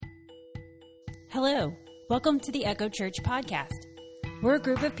Hello, welcome to the Echo Church podcast. We're a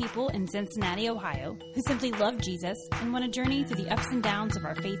group of people in Cincinnati, Ohio, who simply love Jesus and want to journey through the ups and downs of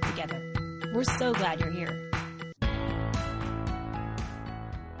our faith together. We're so glad you're here.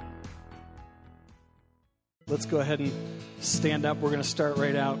 Let's go ahead and stand up. We're going to start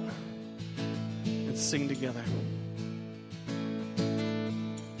right out and sing together.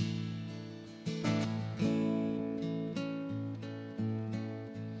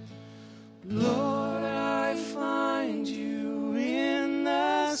 Lord, I find you in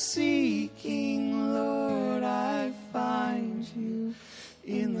the seeking. Lord, I find you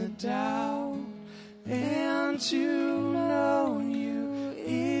in the doubt. And to know you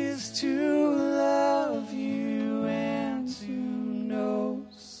is to love you, and to know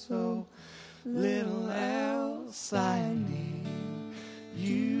so little else I need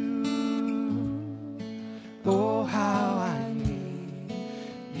you. Oh, how I need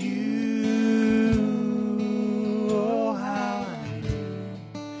you. Oh, how I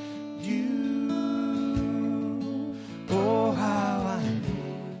need you. Oh, how I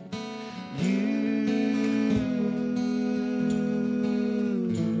need you.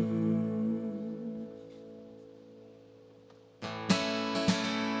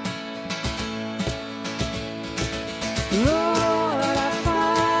 Lord, I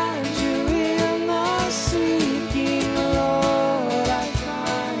find you in the seeking. Lord, I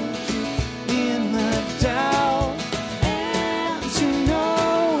find you in the doubt. And to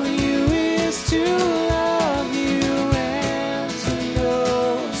know you is to love you, and to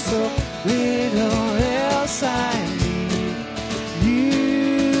know so little else I need you.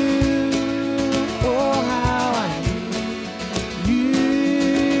 Oh, how I need you.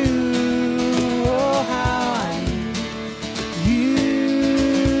 Oh, how I need you.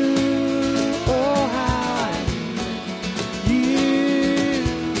 Oh, how I need you.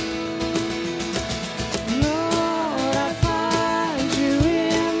 Lord, I find you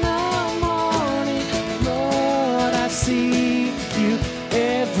in the morning. Lord, I see you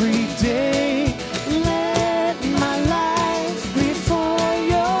every day. Let my life be for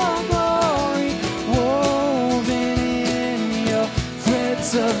your glory, woven in your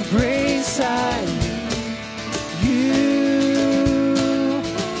threads of grace. I need you.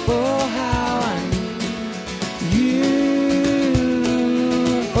 Oh, how I need you.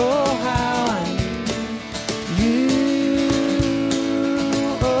 Oh, how I need you.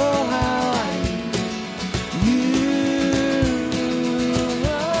 Oh, how I need you.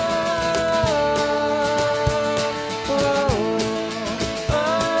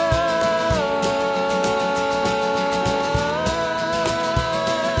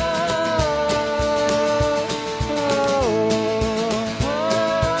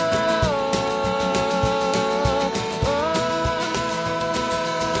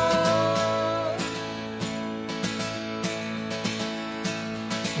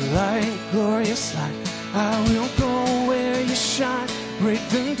 Light, glorious light, I will go where you shine. Break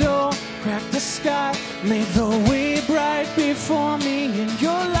the door, crack the sky, make the way bright before me. In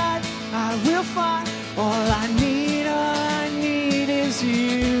your light, I will find all I need is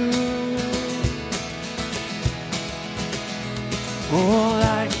you. Oh,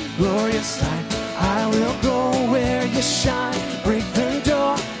 light, glorious light, I will go where you shine. Break the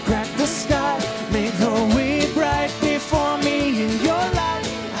door, crack the sky, make the way bright before me. In your light,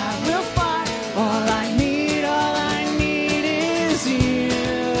 I will find all I need is you.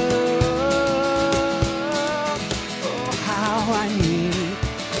 Oh, how I need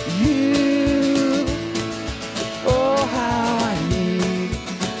you. Oh, how I need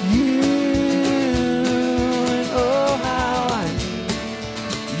you. And oh, how I need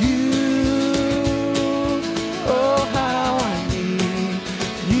you. Oh, how I need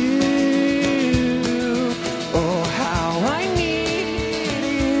you. Oh, how I need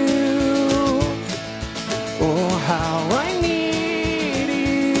you. Oh, how I need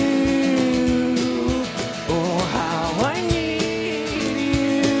you. Oh, how I need you.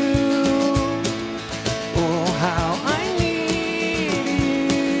 Oh, how I need you.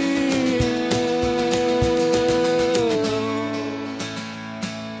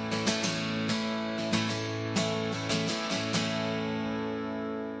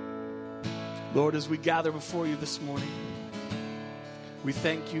 Lord, as we gather before you this morning, we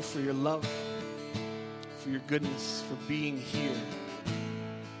thank you for your love, for your goodness, for being here.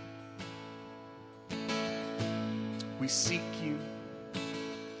 We seek you.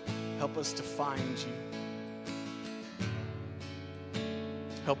 Help us to find you.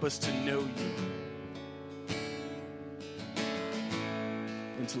 Help us to know you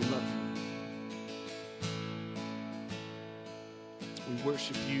and to love you. We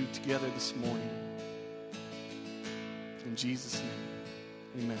worship you together this morning. In Jesus'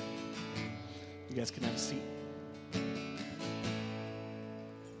 name, amen. You guys can have a seat.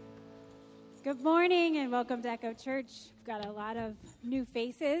 Good morning and welcome to Echo Church. We've got a lot of new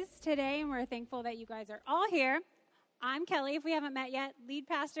faces today, and we're thankful that you guys are all here. I'm Kelly, if we haven't met yet, lead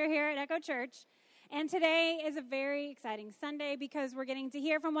pastor here at Echo Church. And today is a very exciting Sunday because we're getting to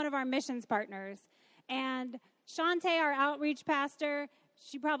hear from one of our missions partners. And Shantae, our outreach pastor,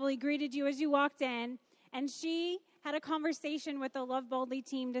 she probably greeted you as you walked in, and she had a conversation with the Love Boldly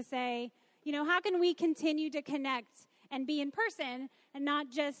team to say, you know, how can we continue to connect and be in person and not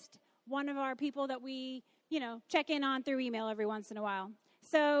just one of our people that we, check in on through email every once in a while.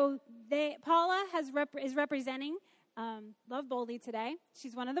 So Paula is representing Love Boldly today.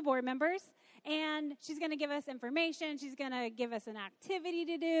 She's one of the board members, and she's going to give us information. She's going to give us an activity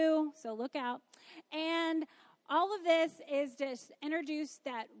to do, so look out. And all of this is just introduce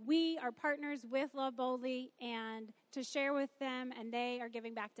that we are partners with Love Boldly and to share with them, and they are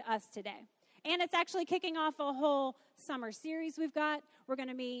giving back to us today. And it's actually kicking off a whole summer series we've got. We're going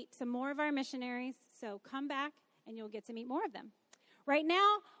to meet some more of our missionaries, so come back and you'll get to meet more of them. Right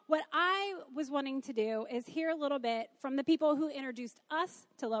now, what I was wanting to do is hear a little bit from the people who introduced us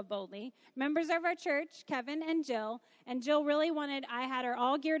to Love Boldly, members of our church, Kevin and Jill. And Jill really I had her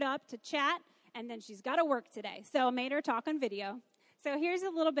all geared up to chat, and then she's got to work today, so I made her talk on video. So here's a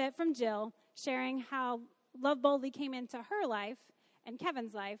little bit from Jill sharing how Love Boldly came into her life and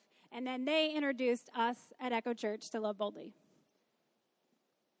Kevin's life, and then they introduced us at Echo Church to Love Boldly.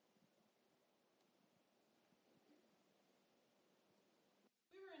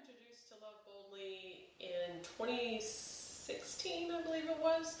 We were introduced to Love Boldly in 2016, I believe it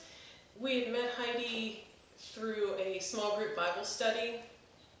was. We had met Heidi through a small group Bible study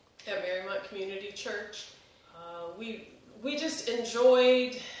at Marymount Community Church. We just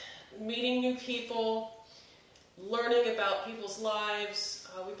enjoyed meeting new people, learning about people's lives.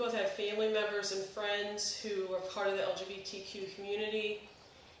 We both have family members and friends who are part of the LGBTQ community,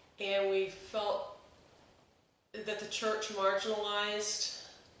 and we felt that the church marginalized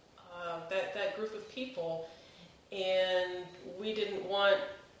that group of people, and we didn't want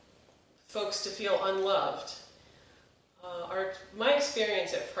folks to feel unloved. My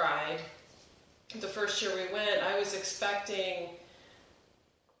experience at Pride, the first year we went, I was expecting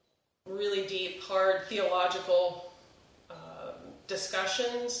really deep, hard theological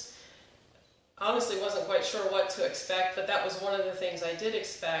discussions. Honestly, wasn't quite sure what to expect, but that was one of the things I did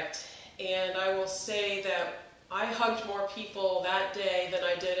expect. And I will say that I hugged more people that day than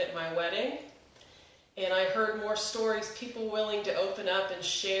I did at my wedding. And I heard more stories, people willing to open up and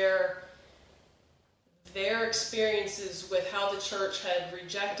share their experiences with how the church had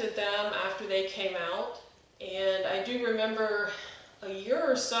rejected them after they came out. And I do remember a year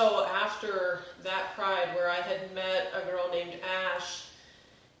or so after that Pride where I had met a girl named Ash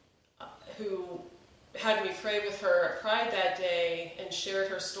who had me pray with her at Pride that day and shared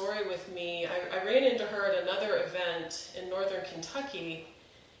her story with me. I ran into her at another event in northern Kentucky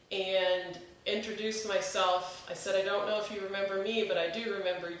and introduced myself. I said, I don't know if you remember me, but I do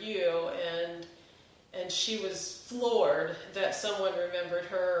remember you. And she was floored that someone remembered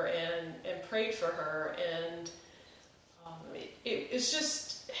her and prayed for her. And it's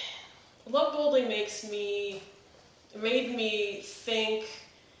just, Love Boldly made me think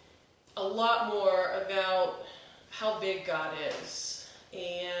a lot more about how big God is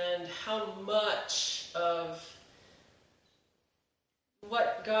and how much of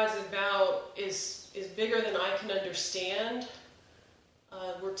what God's about is bigger than I can understand.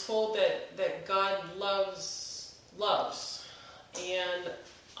 We're told that God loves, and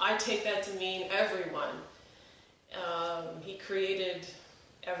I take that to mean everyone. He created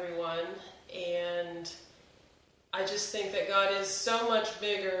everyone, and I just think that God is so much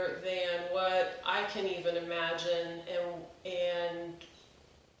bigger than what I can even imagine and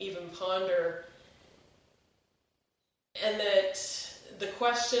even ponder. And that the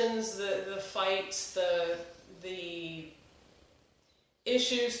questions, the fights, the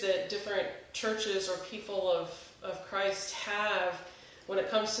issues that different churches or people of Christ have when it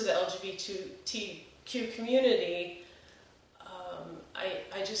comes to the LGBTQ community,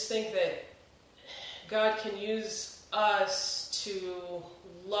 I just think that God can use us to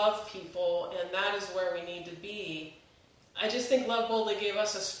love people, and that is where we need to be. I just think Love Boldly gave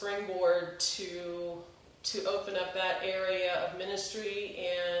us a springboard to open up that area of ministry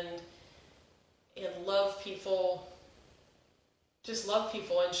and love people, just love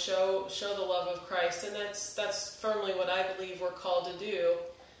people and show the love of Christ, and that's firmly what I believe we're called to do.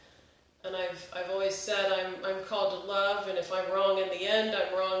 And I've always said I'm called to love, and if I'm wrong in the end,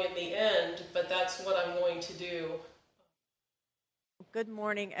 I'm wrong in the end, but that's what I'm going to do. Good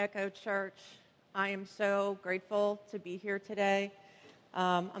morning, Echo Church. I am so grateful to be here today.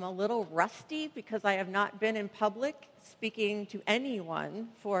 I'm a little rusty because I have not been in public speaking to anyone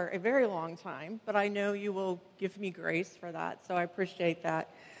for a very long time, but I know you will give me grace for that, so I appreciate that.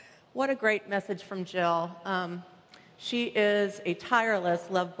 What a great message from Jill. She is a tireless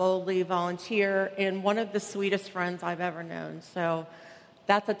Love Boldly volunteer and one of the sweetest friends I've ever known. So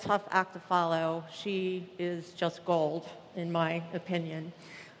that's a tough act to follow. She is just gold, in my opinion.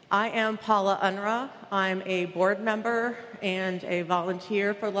 I am Paula Unruh. I'm a board member and a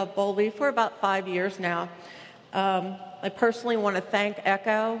volunteer for Love Boldly for about 5 years now. I personally want to thank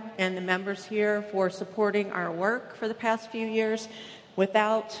Echo and the members here for supporting our work for the past few years.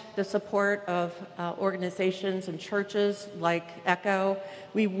 Without the support of organizations and churches like Echo,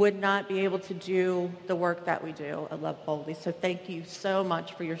 we would not be able to do the work that we do at Love Boldly. So thank you so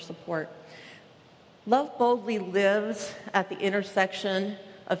much for your support. Love Boldly lives at the intersection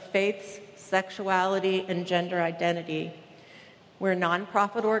of faiths, sexuality, and gender identity. We're a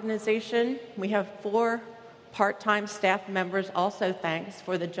nonprofit organization. We have 4 part-time staff members, also thanks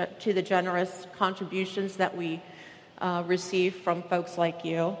to the generous contributions that we receive from folks like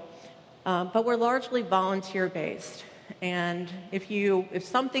you. But we're largely volunteer-based. And if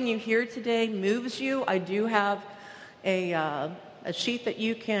something you hear today moves you, I do have a sheet that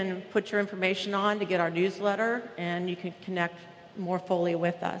you can put your information on to get our newsletter, and you can connect more fully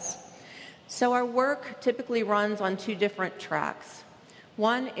with us. So our work typically runs on 2 different tracks.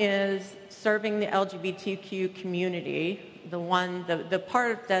 One is serving the LGBTQ community, the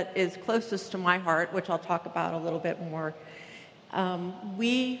part that is closest to my heart, which I'll talk about a little bit more.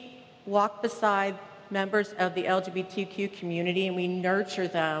 We walk beside members of the LGBTQ community, and we nurture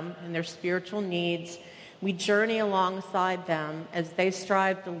them and their spiritual needs. We journey alongside them as they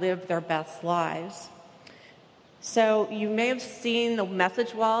strive to live their best lives. So you may have seen the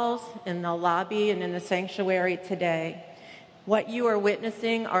message walls in the lobby and in the sanctuary today. What you are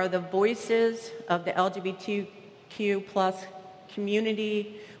witnessing are the voices of the LGBTQ plus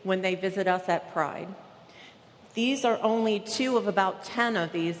community when they visit us at Pride. These are only 2 of about 10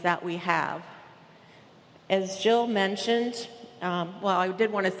 of these that we have. As Jill mentioned, I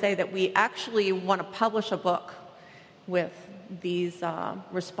did want to say that we actually want to publish a book with these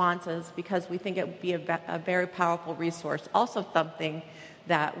responses because we think it would be a very powerful resource, also something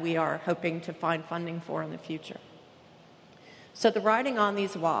that we are hoping to find funding for in the future. So the writing on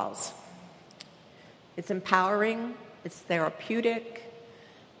these walls, it's empowering, it's therapeutic.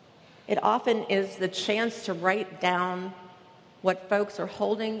 It often is the chance to write down what folks are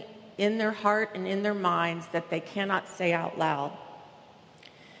holding in their heart and in their minds that they cannot say out loud.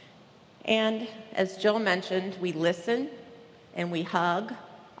 And as Jill mentioned, we listen and we hug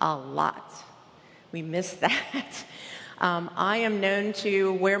a lot. We miss that. I am known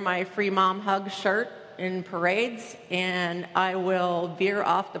to wear my Free Mom Hug shirt in parades, and I will veer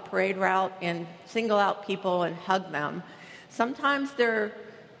off the parade route and single out people and hug them. Sometimes they're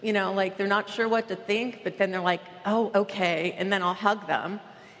not sure what to think, but then they're like, oh, okay, and then I'll hug them.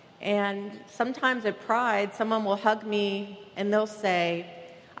 And sometimes at Pride, someone will hug me and they'll say,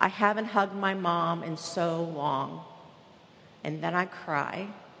 I haven't hugged my mom in so long. And then I cry.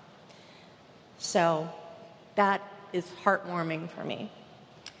 So that is heartwarming for me.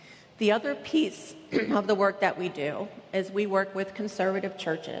 The other piece of the work that we do is we work with conservative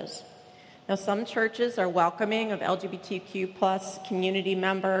churches. Now, some churches are welcoming of LGBTQ plus community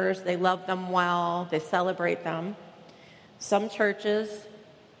members. They love them well. They celebrate them. Some churches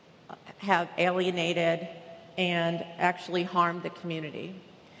have alienated and actually harmed the community.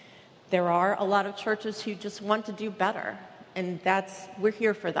 There are a lot of churches who just want to do better, and we're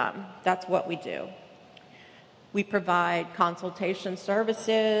here for them. That's what we do. We provide consultation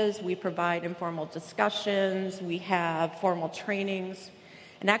services, we provide informal discussions, we have formal trainings,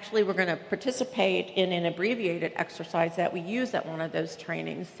 and actually we're going to participate in an abbreviated exercise that we use at one of those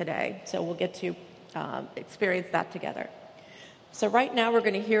trainings today, so we'll get to experience that together. So right now we're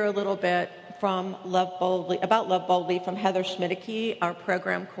going to hear a little bit from about Love Boldly from Heather Schmidtke, our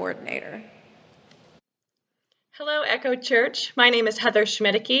program coordinator. Hello, Echo Church. My name is Heather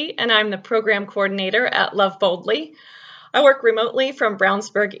Schmidtke, and I'm the program coordinator at Love Boldly. I work remotely from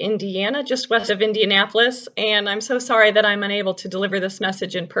Brownsburg, Indiana, just west of Indianapolis, and I'm so sorry that I'm unable to deliver this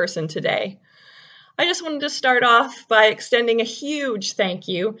message in person today. I just wanted to start off by extending a huge thank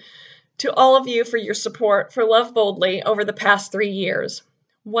you to all of you for your support for Love Boldly over the past 3 years.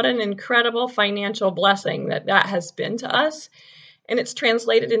 What an incredible financial blessing that has been to us. and it's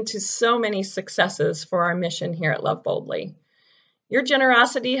translated into so many successes for our mission here at Love Boldly. Your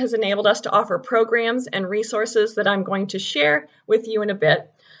generosity has enabled us to offer programs and resources that I'm going to share with you in a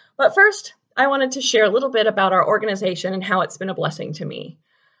bit. But first, I wanted to share a little bit about our organization and how it's been a blessing to me.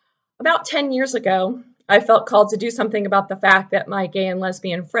 About 10 years ago, I felt called to do something about the fact that my gay and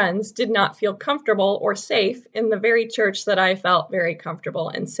lesbian friends did not feel comfortable or safe in the very church that I felt very comfortable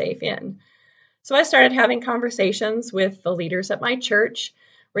and safe in. So I started having conversations with the leaders at my church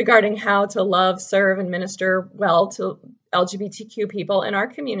regarding how to love, serve, and minister well to LGBTQ people in our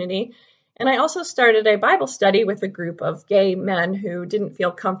community. And I also started a Bible study with a group of gay men who didn't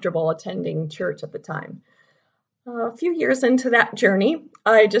feel comfortable attending church at the time. A few years into that journey,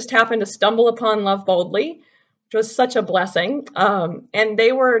 I just happened to stumble upon Love Boldly, which was such a blessing. And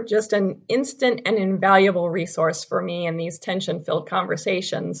they were just an instant and invaluable resource for me in these tension-filled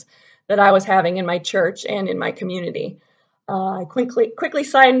conversations that I was having in my church and in my community. I quickly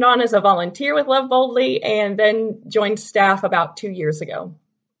signed on as a volunteer with Love Boldly and then joined staff about 2 years ago.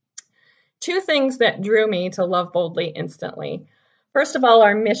 Two things that drew me to Love Boldly instantly. First of all,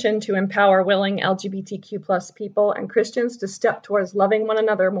 our mission to empower willing LGBTQ plus people and Christians to step towards loving one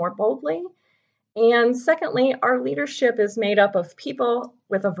another more boldly. And secondly, our leadership is made up of people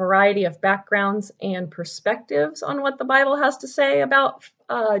with a variety of backgrounds and perspectives on what the Bible has to say about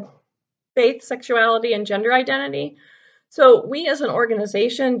faith, sexuality, and gender identity. So we as an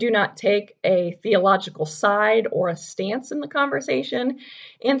organization do not take a theological side or a stance in the conversation.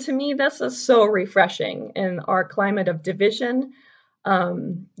 And to me, this is so refreshing in our climate of division.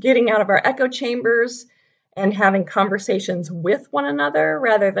 Getting out of our echo chambers and having conversations with one another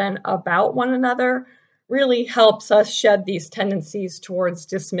rather than about one another really helps us shed these tendencies towards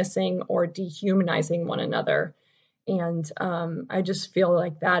dismissing or dehumanizing one another. And I just feel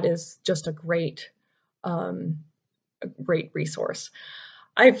like that is just a great resource.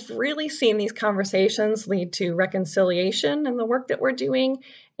 I've really seen these conversations lead to reconciliation in the work that we're doing,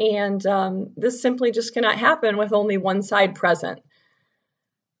 and this simply just cannot happen with only one side present.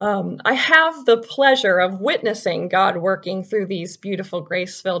 I have the pleasure of witnessing God working through these beautiful,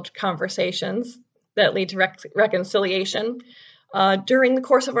 grace-filled conversations that lead to reconciliation during the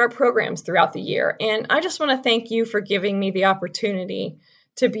course of our programs throughout the year. And I just want to thank you for giving me the opportunity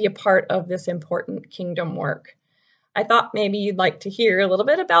to be a part of this important kingdom work. I thought maybe you'd like to hear a little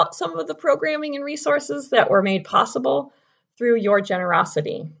bit about some of the programming and resources that were made possible through your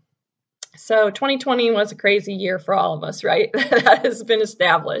generosity. So 2020 was a crazy year for all of us, right? That has been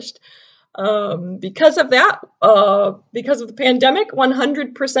established. Because of that, because of the pandemic,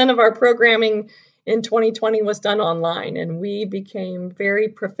 100% of our programming in 2020 was done online, and we became very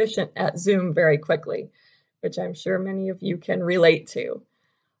proficient at Zoom very quickly, which I'm sure many of you can relate to.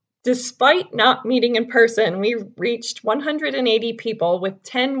 Despite not meeting in person, we reached 180 people with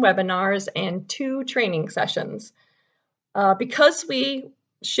 10 webinars and 2 training sessions. Because we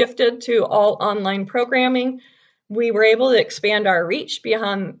shifted to all online programming, we were able to expand our reach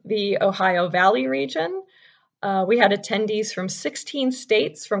beyond the Ohio Valley region. We had attendees from 16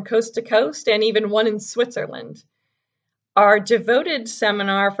 states from coast to coast and even one in Switzerland. Our devoted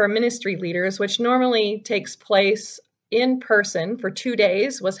seminar for ministry leaders, which normally takes place in person for 2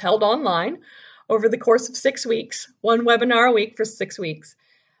 days, was held online over the course of 6 weeks, 1 webinar a week for 6 weeks.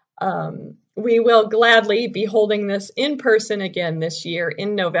 We will gladly be holding this in person again this year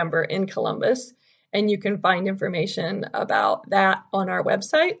in November in Columbus, and you can find information about that on our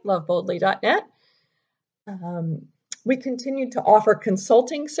website, loveboldly.net. We continued to offer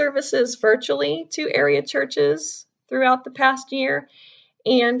consulting services virtually to area churches throughout the past year,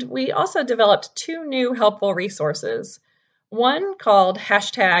 and we also developed 2 new helpful resources. One called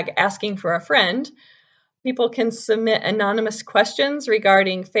 #AskingForAFriend. People can submit anonymous questions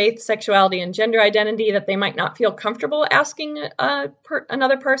regarding faith, sexuality, and gender identity that they might not feel comfortable asking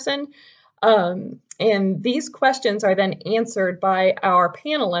another person. And these questions are then answered by our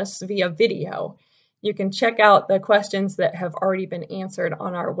panelists via video. You can check out the questions that have already been answered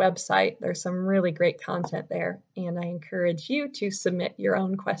on our website. There's some really great content there, and I encourage you to submit your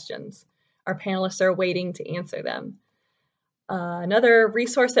own questions. Our panelists are waiting to answer them. Another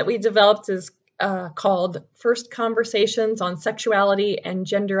resource that we developed is called First Conversations on Sexuality and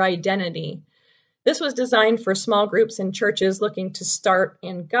Gender Identity. This was designed for small groups and churches looking to start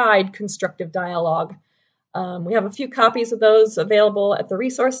and guide constructive dialogue. We have a few copies of those available at the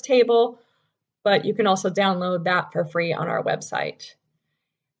resource table, but you can also download that for free on our website.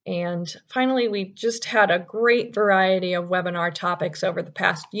 And finally, we just had a great variety of webinar topics over the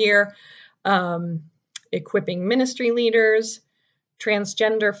past year, equipping ministry leaders,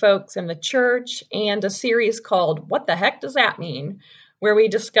 transgender folks in the church, and a series called What the Heck Does That Mean?, where we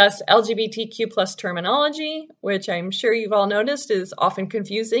discuss LGBTQ plus terminology, which I'm sure you've all noticed is often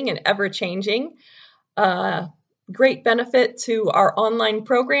confusing and ever-changing. Great benefit to our online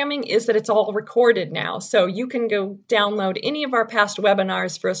programming is that it's all recorded now, so you can go download any of our past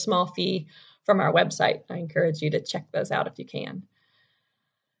webinars for a small fee from our website. I encourage you to check those out if you can.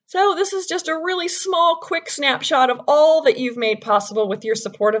 So this is just a really small, quick snapshot of all that you've made possible with your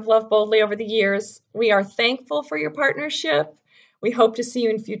support of Love Boldly over the years. We are thankful for your partnership. We hope to see you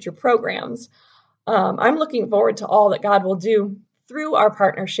in future programs. I'm looking forward to all that God will do through our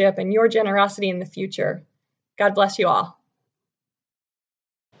partnership and your generosity in the future. God bless you all.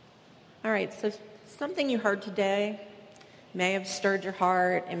 All right, so something you heard today may have stirred your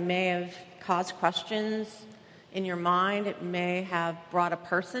heart. It may have caused questions in your mind. It may have brought a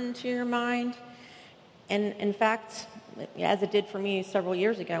person to your mind. And in fact, as it did for me several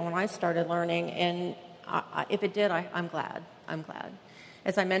years ago when I started learning, and if it did, I'm glad. I'm glad.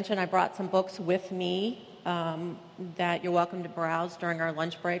 As I mentioned, I brought some books with me that you're welcome to browse during our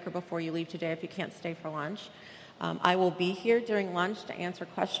lunch break or before you leave today if you can't stay for lunch. I will be here during lunch to answer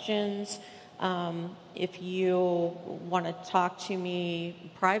questions. If you want to talk to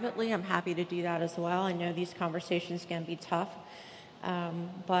me privately, I'm happy to do that as well. I know these conversations can be tough.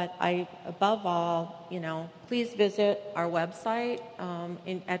 But above all, please visit our website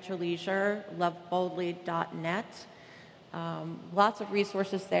at your leisure, loveboldly.net. Lots of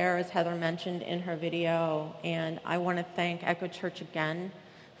resources there, as Heather mentioned in her video. And I want to thank Echo Church again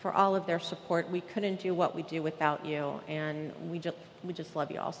for all of their support. We couldn't do what we do without you, and we just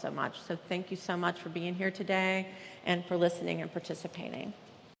love you all so much. So thank you so much for being here today and for listening and participating.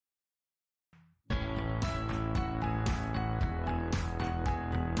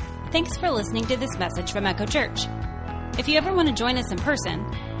 Thanks for listening to this message from Echo Church. If you ever want to join us in person,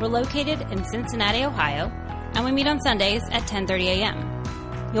 we're located in Cincinnati, Ohio, and we meet on Sundays at 10:30 a.m.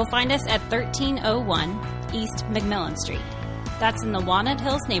 You'll find us at 1301 East McMillan Street. That's in the Walnut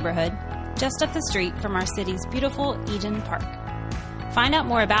Hills neighborhood, just up the street from our city's beautiful Eden Park. Find out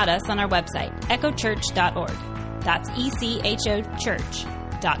more about us on our website, echochurch.org. That's echochurch.org.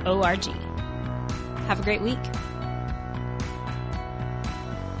 Have a great week.